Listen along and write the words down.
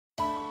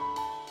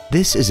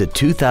This is a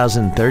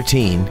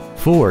 2013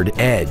 Ford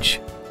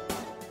Edge.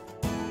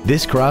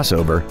 This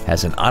crossover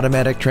has an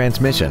automatic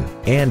transmission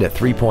and a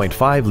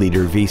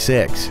 3.5-liter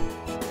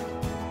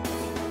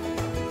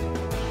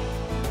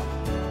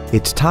V6.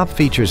 Its top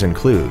features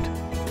include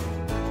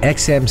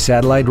XM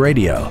satellite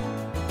radio,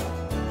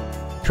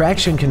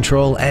 traction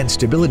control and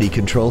stability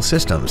control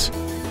systems,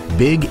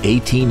 big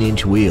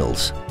 18-inch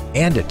wheels,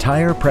 and a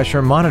tire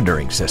pressure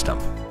monitoring system.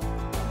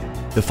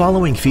 The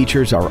following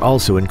features are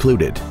also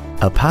included: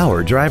 a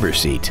power driver's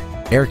seat,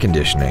 air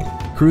conditioning,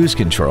 cruise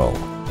control,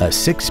 a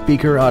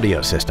 6-speaker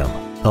audio system,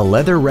 a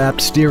leather-wrapped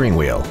steering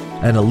wheel,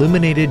 an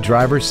illuminated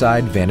driver's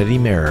side vanity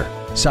mirror,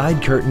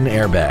 side curtain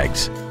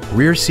airbags,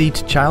 rear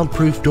seat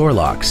child-proof door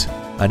locks,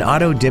 an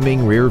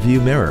auto-dimming rear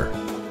view mirror,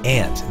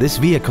 and this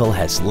vehicle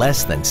has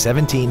less than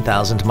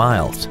 17,000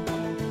 miles.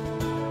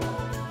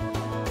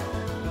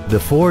 The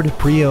Ford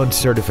Pre-Owned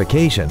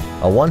certification,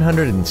 a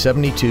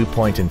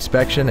 172-point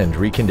inspection and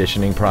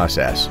reconditioning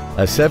process,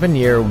 a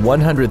 7-year,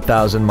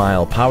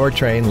 100,000-mile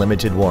powertrain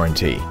limited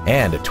warranty,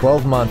 and a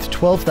 12-month,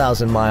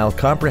 12,000-mile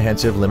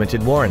comprehensive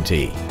limited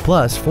warranty,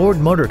 plus Ford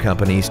Motor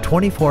Company's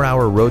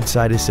 24-hour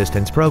roadside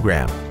assistance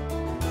program.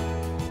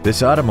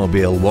 This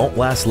automobile won't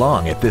last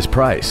long at this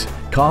price.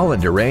 Call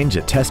and arrange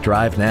a test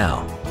drive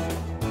now.